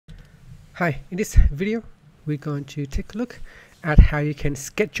Hi, in this video we're going to take a look at how you can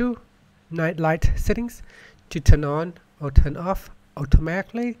schedule night light settings to turn on or turn off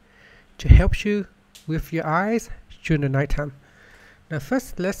automatically to help you with your eyes during the nighttime. Now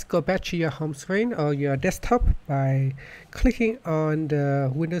first, let's go back to your home screen or your desktop by clicking on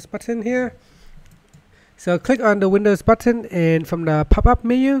the Windows button here. So click on the Windows button, and from the pop-up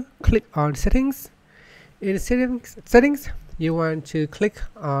menu click on Settings. In settings you want to click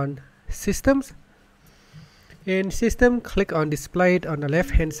on Systems. In System, click on Displayed on the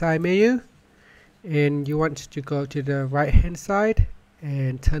left hand side menu, and you want to go to the right hand side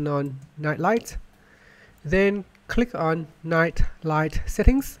and turn on night light. Then click on Night Light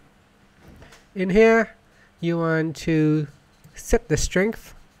Settings. In here you want to set the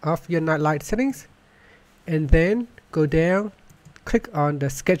strength of your night light settings, and then go down, click on the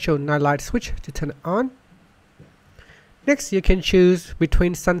Schedule Night Light switch to turn it on. Next, you can choose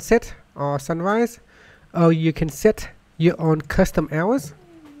between sunset or sunrise, or you can set your own custom hours.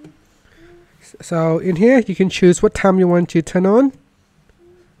 So in here you can choose what time you want to turn on,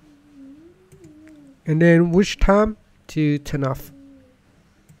 and then which time to turn off,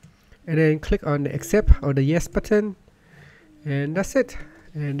 and then click on the Accept or the Yes button, and that's it.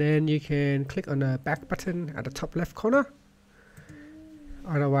 And then you can click on the back button at the top left corner.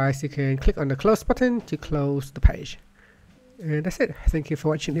 Otherwise you can click on the Close button to close the page. And that's it. Thank you for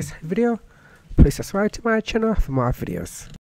watching this video. Please subscribe to my channel for more videos.